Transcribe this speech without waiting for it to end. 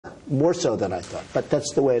more so than I thought. But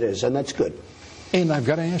that's the way it is, and that's good. And I've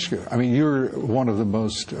got to ask you, I mean, you're one of the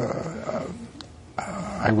most,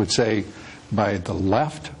 I would say, by the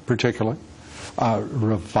left particularly,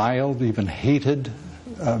 reviled, even hated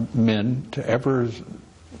men to ever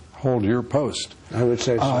hold your post. I would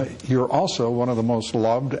say so. You're also one of the most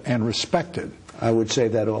loved and respected. I would say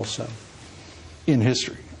that also. In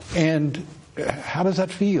history. And how does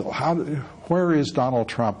that feel? Where is Donald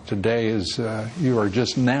Trump today as you are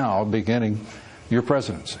just now beginning your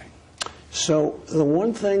presidency? So the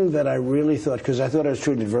one thing that I really thought, because I thought I was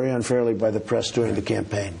treated very unfairly by the press during the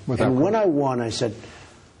campaign, and when I won, I said,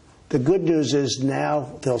 the good news is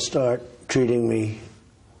now they'll start treating me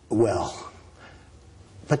well.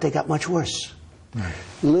 But they got much worse. Right.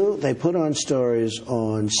 Lou, they put on stories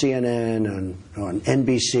on CNN, on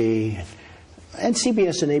NBC, and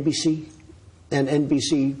CBS and ABC, and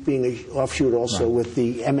NBC being an offshoot also with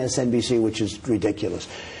the MSNBC, which is ridiculous.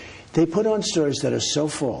 They put on stories that are so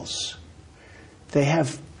false. They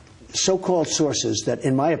have so-called sources that,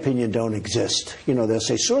 in my opinion, don't exist. You know, they'll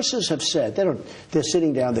say, sources have said. They're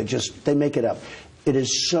sitting down, they make it up. It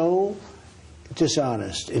is so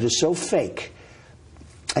dishonest. It is so fake.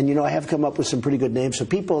 And, you know, I have come up with some pretty good names. So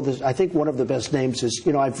people, I think one of the best names is,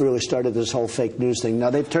 you know, I've really started this whole fake news thing. Now,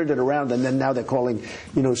 they've turned it around, and then now they're calling,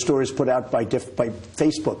 you know, stories put out by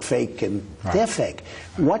Facebook fake, and they're fake.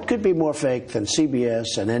 What could be more fake than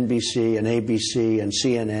CBS and NBC and ABC and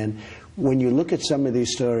CNN? When you look at some of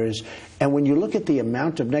these stories, and when you look at the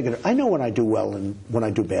amount of negative, I know when I do well and when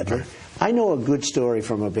I do badly. I know a good story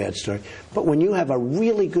from a bad story. But when you have a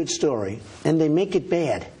really good story and they make it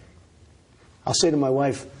bad, I'll say to my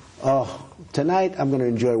wife, oh, tonight I'm going to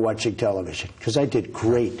enjoy watching television because I did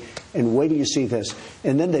great. And wait till you see this.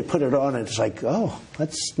 And then they put it on and it's like, oh,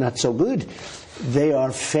 that's not so good. They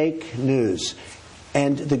are fake news.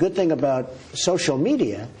 And the good thing about social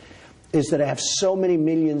media is that I have so many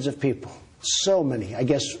millions of people. So many. I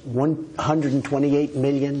guess 128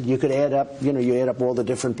 million. You could add up, you know, you add up all the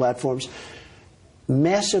different platforms.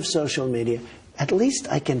 Massive social media. At least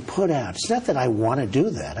I can put out. It's not that I want to do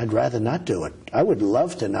that. I'd rather not do it. I would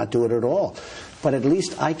love to not do it at all. But at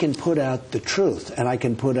least I can put out the truth and I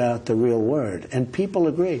can put out the real word. And people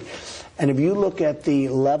agree. And if you look at the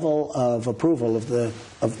level of approval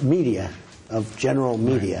of media, of general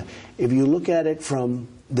media, if you look at it from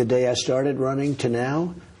the day I started running to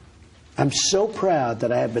now, I'm so proud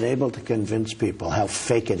that I have been able to convince people how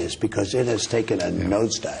fake it is because it has taken a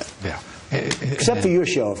nosedive. Yeah. Except for your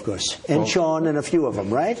show, of course, and Sean and a few of them,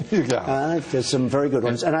 right? Yeah. There's some very good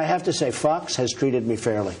ones. And I have to say, Fox has treated me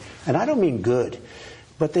fairly. And I don't mean good,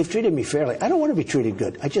 but they've treated me fairly. I don't want to be treated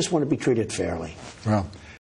good. I just want to be treated fairly. Well,